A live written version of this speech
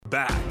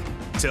back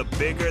to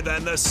Bigger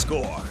Than the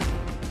Score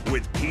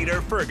with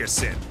Peter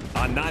Ferguson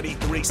on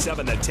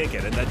 93.7 The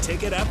Ticket and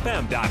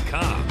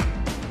theticketfm.com.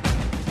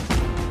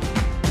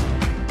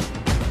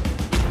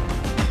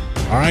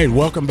 All right,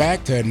 welcome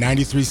back to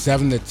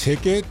 93.7 The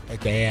Ticket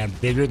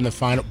and Bigger Than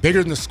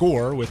the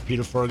Score with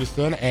Peter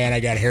Ferguson, and I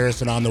got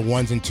Harrison on the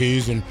ones and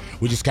twos, and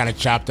we just kind of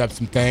chopped up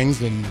some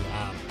things and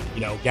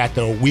got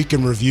the week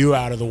in review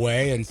out of the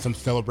way and some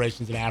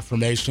celebrations and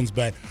affirmations,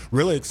 but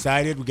really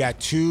excited. We got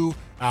two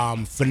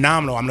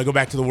phenomenal. I'm going to go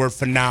back to the word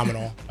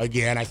phenomenal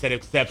again. I said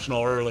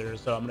exceptional earlier,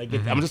 so I'm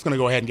just going to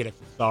go ahead and get a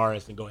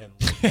thesaurus and go ahead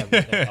and list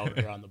everything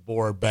over here on the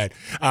board. But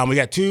we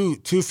got two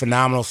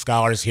phenomenal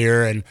scholars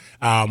here, and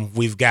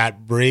we've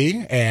got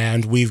Bree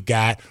and we've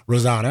got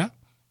Rosana,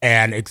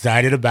 and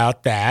excited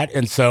about that.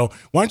 And so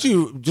why don't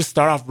you just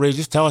start off, Bree,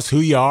 just tell us who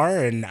you are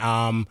and,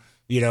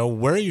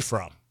 where are you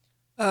from?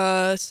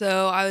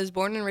 So I was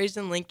born and raised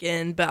in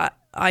Lincoln, but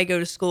I go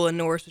to school in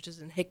Norris, which is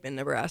in Hickman,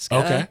 Nebraska.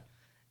 Okay.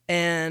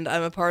 And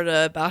I'm a part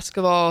of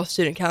basketball,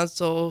 student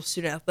council,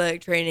 student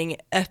athletic training,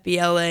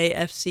 FBLA,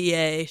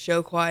 FCA,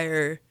 show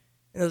choir.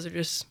 And those are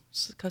just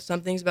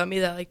some things about me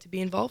that I like to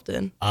be involved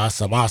in.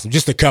 Awesome.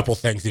 Just a couple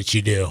things that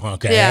you do.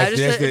 Okay. Yeah,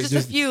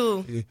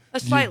 a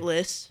slight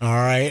list. All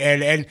right.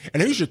 And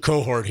who's your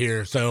cohort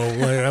here? So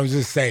I was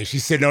just saying,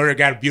 she's sitting over there,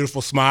 got a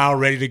beautiful smile,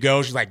 ready to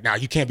go. She's like, no,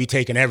 you can't be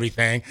taking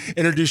everything.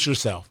 Introduce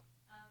yourself.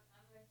 I'm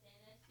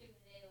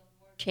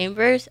Rosana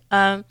Chambers.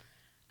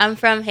 I'm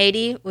from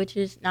Haiti, which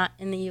is not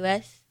in the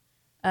U.S.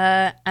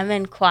 I'm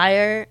in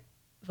choir,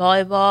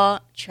 volleyball,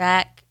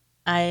 track.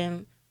 I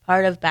am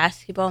part of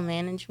basketball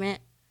management.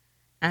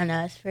 I don't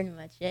know. That's pretty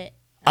much it.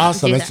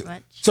 Awesome. That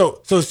much.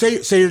 So say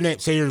your name.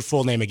 Say your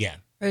full name again.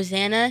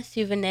 Rosana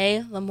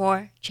Souvenay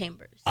Lamore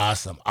Chambers.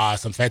 Awesome.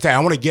 Fantastic. I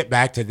want to get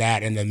back to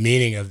that and the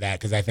meaning of that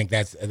because I think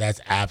that's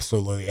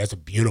a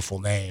beautiful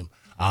name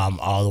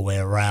all the way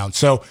around.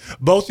 So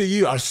both of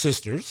you are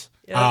sisters.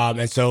 Yep.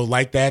 And so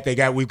like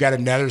that, we've got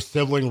another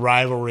sibling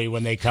rivalry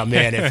when they come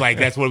in. It's like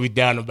that's what we've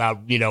done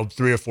about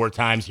 3 or 4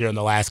 times here in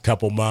the last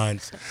couple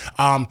months.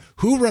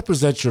 Who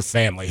represents your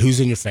family? Who's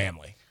in your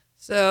family?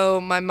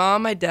 So my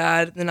mom, my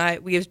dad, and I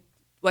guess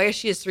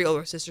she has 3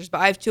 older sisters, but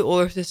I have 2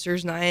 older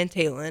sisters, Naya and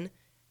Taylin.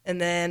 And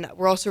then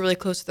we're also really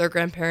close with our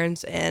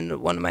grandparents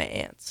and one of my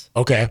aunts.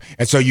 Okay.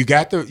 And so you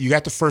got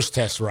the first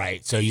test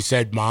right. So you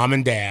said mom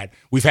and dad.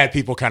 We've had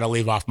people kind of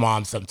leave off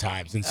mom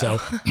sometimes. And so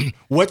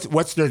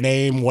what's their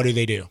name? What do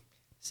they do?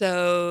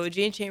 So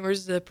Gene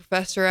Chambers is a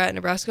professor at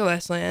Nebraska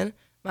Wesleyan.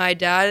 My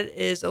dad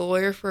is a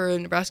lawyer for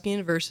Nebraska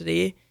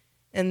University.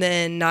 And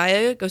then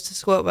Naya goes to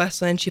school at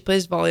Wesleyan. She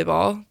plays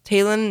volleyball.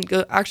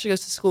 Taylin actually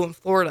goes to school in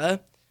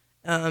Florida,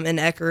 in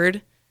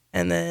Eckerd.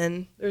 And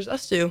then there's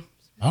us 2.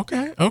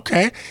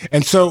 Okay.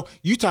 And so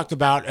you talked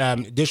about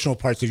additional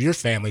parts of your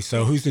family.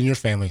 So who's in your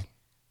family?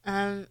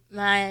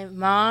 My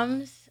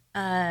mom's,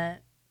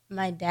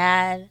 my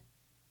dad.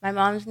 My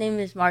mom's name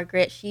is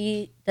Margaret.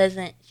 She's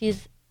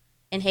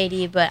in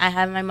Haiti, but I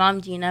have my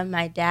mom, Gina,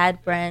 my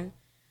dad, Bren,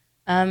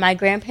 my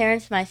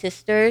grandparents, my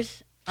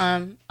sisters,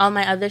 all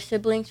my other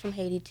siblings from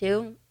Haiti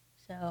too.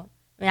 So,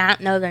 I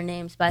don't know their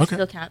names, but I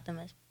still count them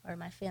as part of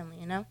my family,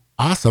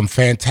 Awesome.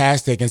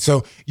 Fantastic. And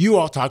so you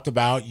all talked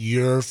about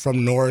you're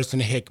from Norris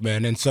and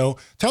Hickman. And so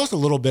tell us a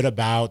little bit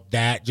about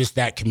that, just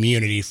that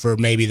community for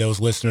maybe those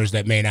listeners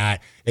that may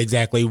not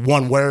exactly,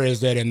 where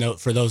is it? And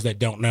for those that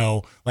don't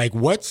know, like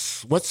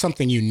what's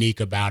something unique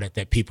about it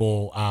that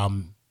people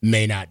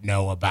may not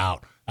know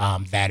about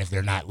that if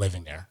they're not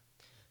living there?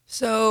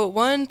 So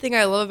one thing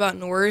I love about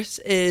Norris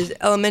is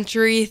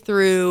elementary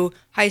through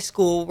high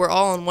school, we're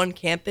all on one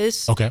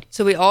campus. Okay.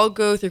 So we all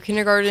go through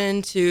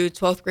kindergarten to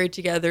 12th grade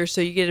together,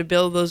 so you get to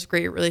build those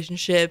great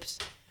relationships.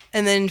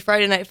 And then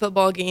Friday night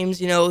football games,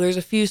 there's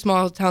a few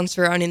small towns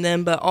surrounding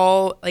them, but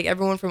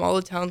everyone from all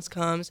the towns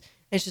comes.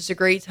 It's just a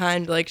great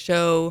time to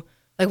show,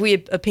 we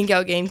have a Pink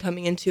Out game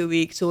coming in 2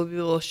 weeks, so we'll be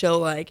able to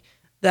show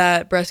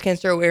that breast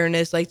cancer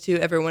awareness to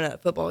everyone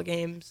at football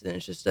games, and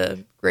it's just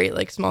a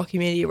great small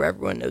community where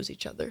everyone knows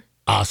each other.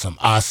 Awesome.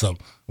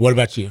 What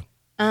about you?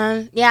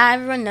 Yeah,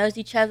 everyone knows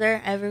each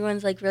other.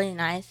 Everyone's really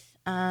nice.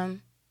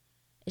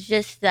 It's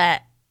just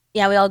that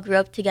we all grew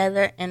up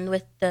together, and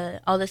with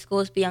all the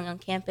schools being on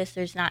campus,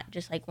 there's not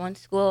just one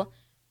school,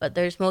 but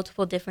there's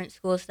multiple different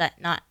schools that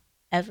not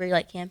every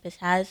campus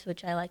has,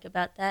 which I like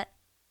about that.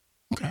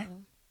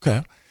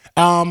 Okay.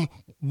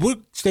 We'll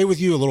stay with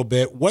you a little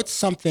bit. What's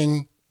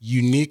something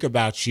unique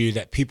about you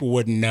that people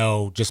wouldn't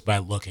know just by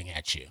looking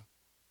at you?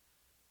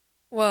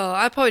 Well,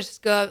 I probably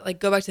just go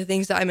back to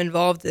things that I'm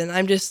involved in.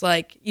 I'm just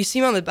you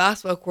see me on the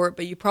basketball court,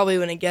 but you probably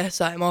wouldn't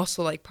guess I'm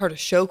also part of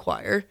show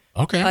choir.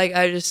 Okay.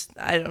 I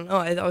don't know.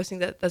 I always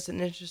think that that's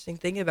an interesting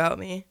thing about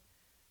me.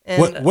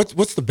 And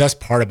what's the best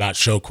part about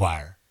show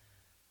choir?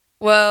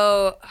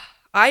 Well,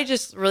 I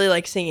just really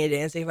like singing and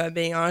dancing, if I'm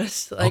being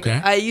honest. Okay.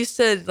 I used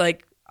to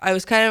I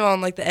was kind of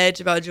on the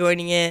edge about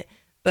joining it,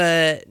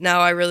 but now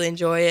I really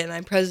enjoy it, and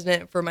I'm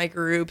president for my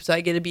group, so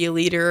I get to be a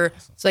leader.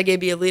 So I get to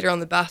be a leader on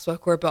the basketball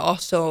court, but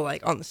also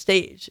like on the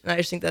stage, and I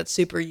just think that's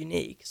super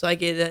unique. So I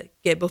get to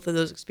get both of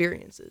those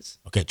experiences.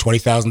 Okay,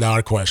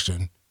 $20,000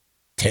 question: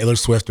 Taylor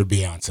Swift or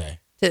Beyonce?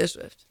 Taylor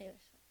Swift.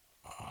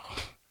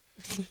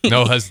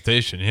 No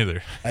hesitation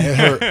either.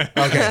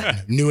 Okay,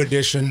 New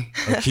Edition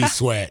or Keith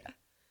Sweat?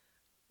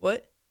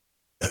 What?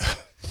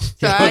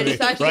 Sorry, I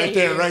just right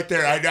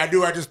there. I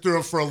knew I just threw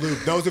him for a loop.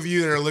 Those of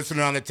you that are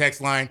listening on the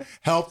text line,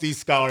 help these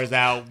scholars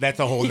out. That's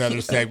a whole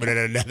nother segment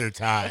at another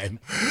time.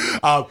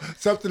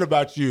 Something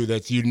about you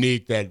that's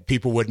unique that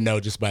people wouldn't know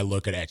just by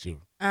looking at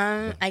you.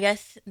 I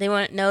guess they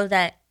wouldn't know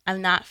that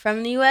I'm not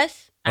from the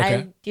U.S. Okay.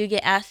 I do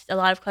get asked a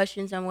lot of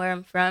questions on where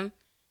I'm from.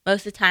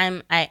 Most of the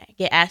time, I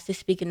get asked to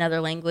speak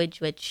another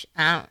language, which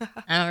I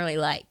don't really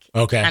like.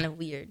 Okay. It's kind of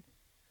weird.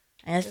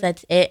 I guess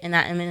that's it. And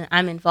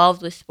I'm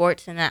involved with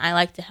sports, and I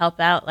like to help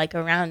out like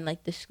around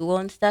like the school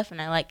and stuff,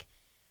 and I like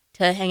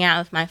to hang out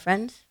with my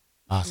friends.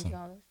 Awesome. And do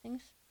all those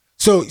things.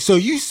 So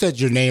you said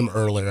your name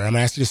earlier. I'm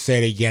asking you to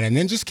say it again, and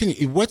then just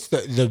what's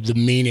the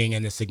meaning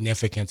and the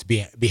significance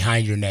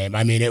behind your name?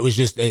 I mean, it was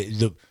just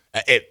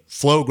it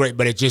flowed great,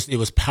 but it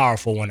was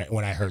powerful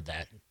when I heard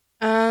that.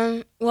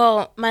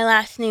 Well, my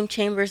last name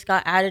Chambers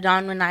got added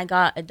on when I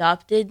got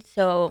adopted,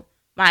 so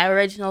my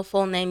original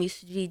full name used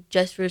to be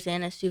just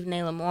Rosana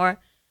Souvenay Lamore,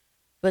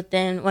 but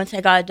then once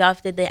I got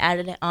adopted, they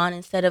added it on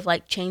instead of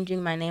like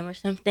changing my name or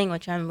something,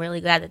 which I'm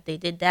really glad that they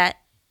did that.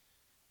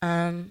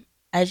 My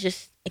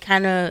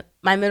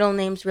middle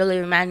names really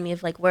remind me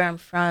of like where I'm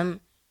from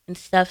and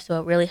stuff,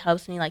 so it really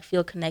helps me like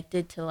feel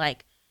connected to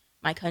like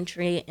my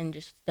country and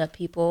just the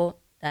people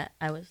that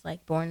I was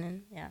like born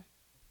in. Yeah.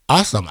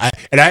 Awesome. I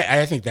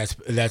think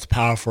that's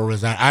powerful,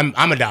 Rosanna.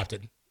 I'm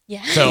adopted.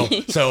 Yeah.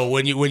 So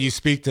when you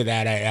speak to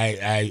that,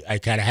 I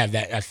kind of have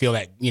that. I feel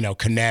that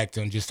connect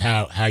and just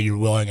how you're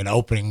willing and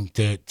opening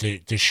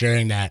to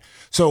sharing that.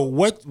 So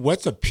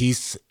what's a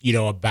piece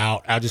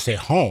about, I'll just say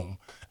home,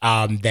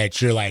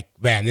 that you're like,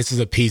 man, this is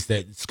a piece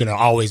that's gonna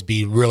always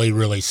be really,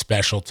 really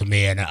special to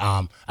me, and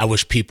I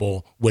wish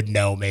people would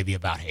know maybe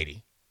about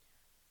Haiti.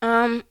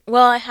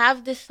 Well, I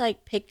have this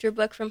like picture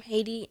book from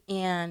Haiti,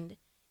 and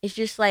it's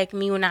just like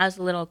me when I was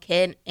a little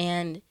kid,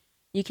 and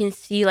you can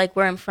see like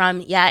where I'm from.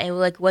 Yeah, it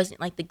like wasn't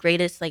like the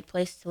greatest like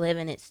place to live,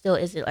 and it still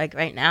isn't like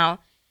right now.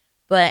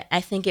 But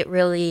I think it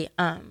really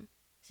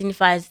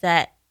signifies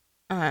that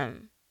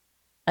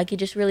like it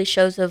just really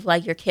shows of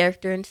like your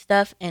character and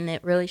stuff, and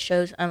it really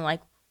shows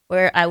like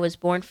where I was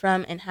born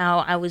from and how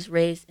I was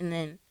raised, and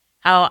then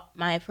how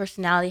my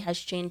personality has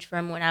changed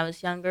from when I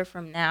was younger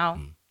from now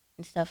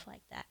and stuff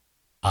like that.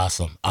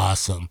 Awesome.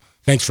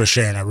 Thanks for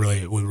sharing.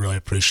 We really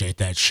appreciate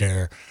that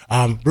share.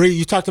 Bree,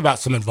 you talked about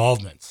some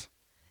involvements.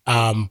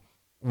 You're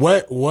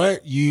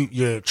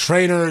a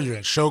trainer, you're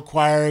in show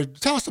choir.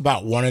 Tell us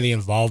about one of the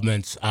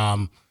involvements,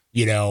 and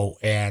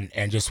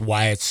just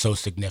why it's so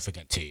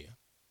significant to you.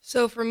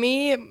 So for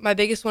me, my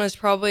biggest one is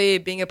probably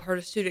being a part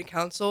of student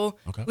council.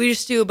 Okay. We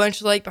just do a bunch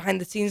of like behind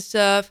the scenes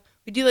stuff.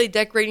 We do like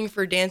decorating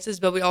for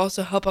dances, but we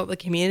also help out the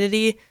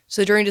community.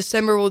 So during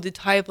December, we'll do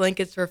tie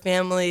blankets for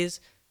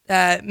families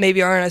that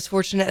maybe aren't as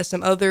fortunate as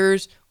some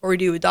others, or we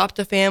do adopt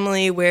a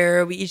family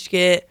where we each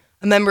get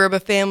a member of a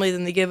family,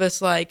 then they give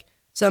us like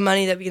some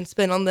money that we can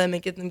spend on them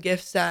and get them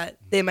gifts that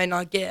they might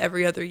not get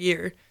every other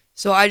year.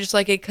 So I just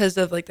like it because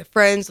of like the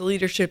friends, the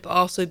leadership, but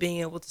also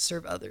being able to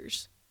serve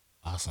others.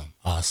 Awesome.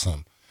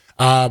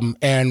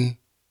 And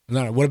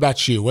what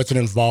about you? What's an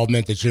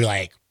involvement that you're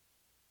like,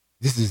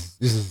 this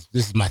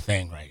is my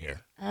thing right here?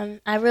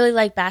 I really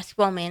like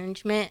basketball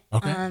management.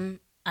 Okay.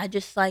 I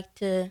just like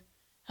to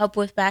help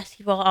with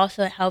basketball.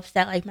 Also, it helps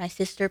that like my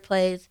sister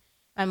plays.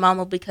 My mom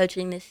will be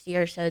coaching this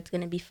year, so it's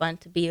going to be fun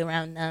to be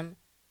around them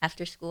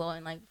after school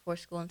and like before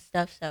school and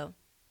stuff. So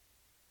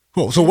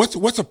cool. So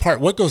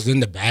what goes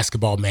into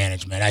basketball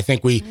management? I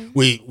think we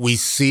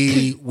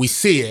see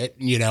it,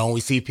 we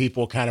see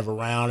people kind of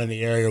around in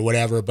the area or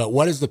whatever, but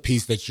what is the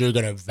piece that you're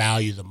going to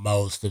value the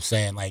most of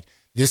saying like,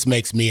 this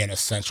makes me an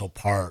essential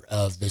part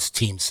of this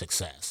team's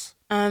success?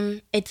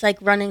 It's like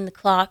running the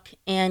clock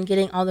and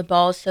getting all the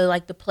balls so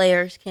like the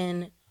players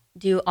can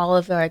do all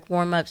of their like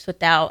warm-ups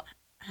without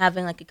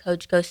having like a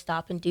coach go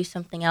stop and do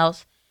something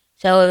else.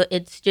 So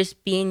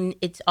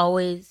it's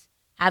always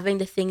having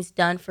the things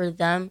done for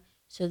them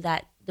so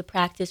that the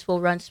practice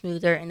will run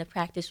smoother and the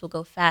practice will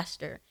go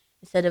faster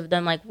instead of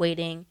them like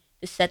waiting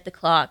to set the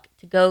clock,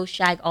 to go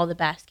shag all the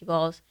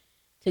basketballs,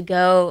 to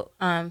go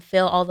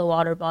fill all the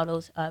water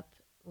bottles up,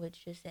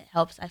 which just it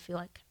helps. I feel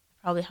like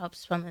it probably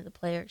helps some of the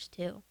players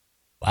too.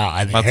 Wow,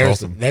 I mean, that's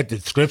awesome. That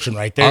description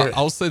right there.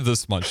 I'll say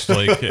this much: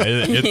 like,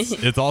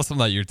 it's awesome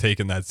that you're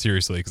taking that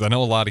seriously, because I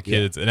know a lot of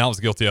kids, and I was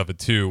guilty of it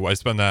too. I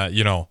spend that,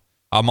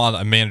 I'm on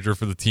a manager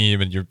for the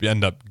team, and you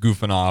end up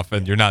goofing off,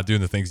 and you're not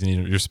doing the things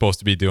you're supposed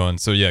to be doing.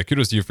 So yeah,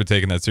 kudos to you for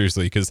taking that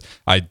seriously, because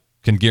I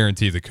can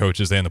guarantee the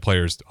coaches and the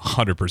players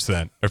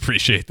 100%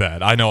 appreciate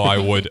that. I know I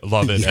would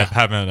love it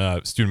having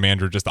a student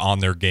manager just on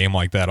their game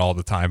like that all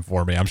the time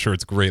for me. I'm sure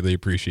it's greatly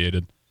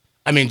appreciated.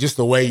 I mean, just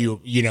the way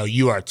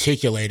you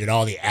articulated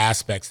all the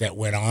aspects that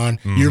went on,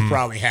 you're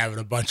probably having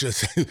a bunch of,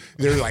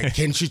 they're like,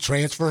 can she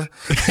transfer?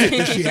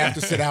 Does she have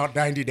to sit out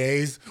 90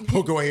 days?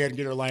 We'll go ahead and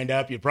get her lined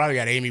up. You probably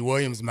got Amy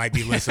Williams might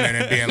be listening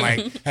and being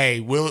like, hey,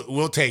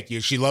 we'll take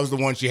you. She loves the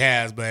one she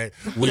has, but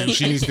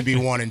she needs to be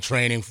one in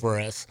training for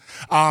us.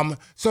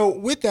 So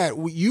with that,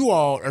 you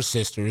all are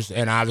sisters,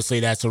 and obviously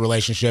that's a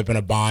relationship and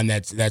a bond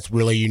that's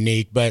really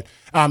unique. But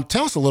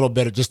tell us a little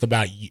bit just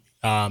about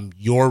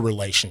your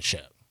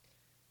relationship.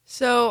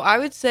 So I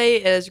would say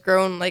it has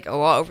grown like a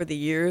lot over the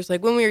years.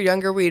 Like when we were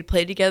younger, we'd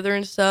play together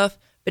and stuff.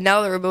 But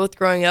now that we're both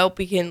growing up,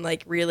 we can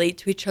like relate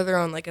to each other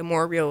on like a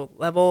more real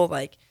level,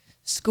 like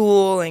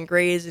school and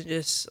grades and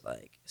just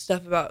like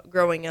stuff about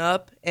growing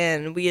up.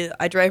 And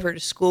I drive her to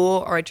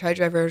school, or I try to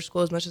drive her to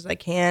school as much as I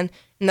can.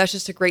 And that's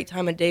just a great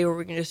time of day where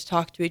we can just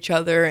talk to each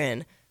other,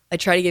 and I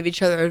try to give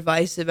each other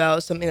advice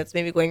about something that's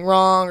maybe going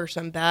wrong or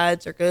some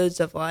bads or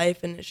goods of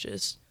life. And it's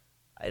just,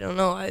 I don't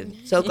know.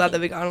 I'm so glad that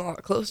we got a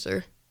lot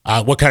closer.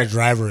 What kind of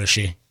driver is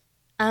she?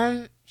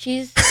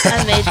 She's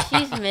a mid.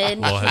 She's mid.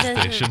 Little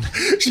hesitation.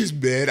 She's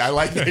mid. I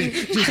like that.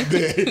 She's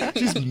mid.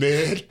 She's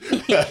mid.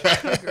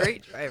 I'm a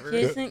great driver.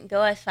 She doesn't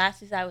go as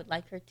fast as I would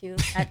like her to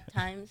at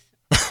times.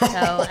 So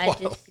I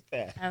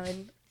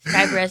would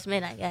describe her as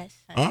mid, I guess.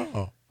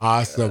 Oh,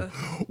 awesome.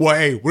 Well,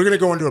 hey, we're going to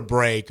go into a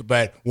break,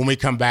 but when we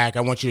come back,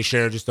 I want you to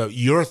share just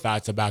your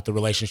thoughts about the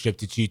relationship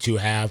that you two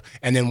have,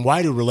 and then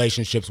why do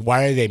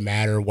they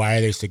matter? Why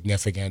are they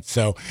significant?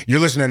 So you're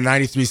listening to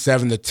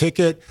 93.7 The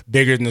Ticket,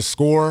 Bigger Than the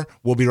Score.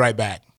 We'll be right back.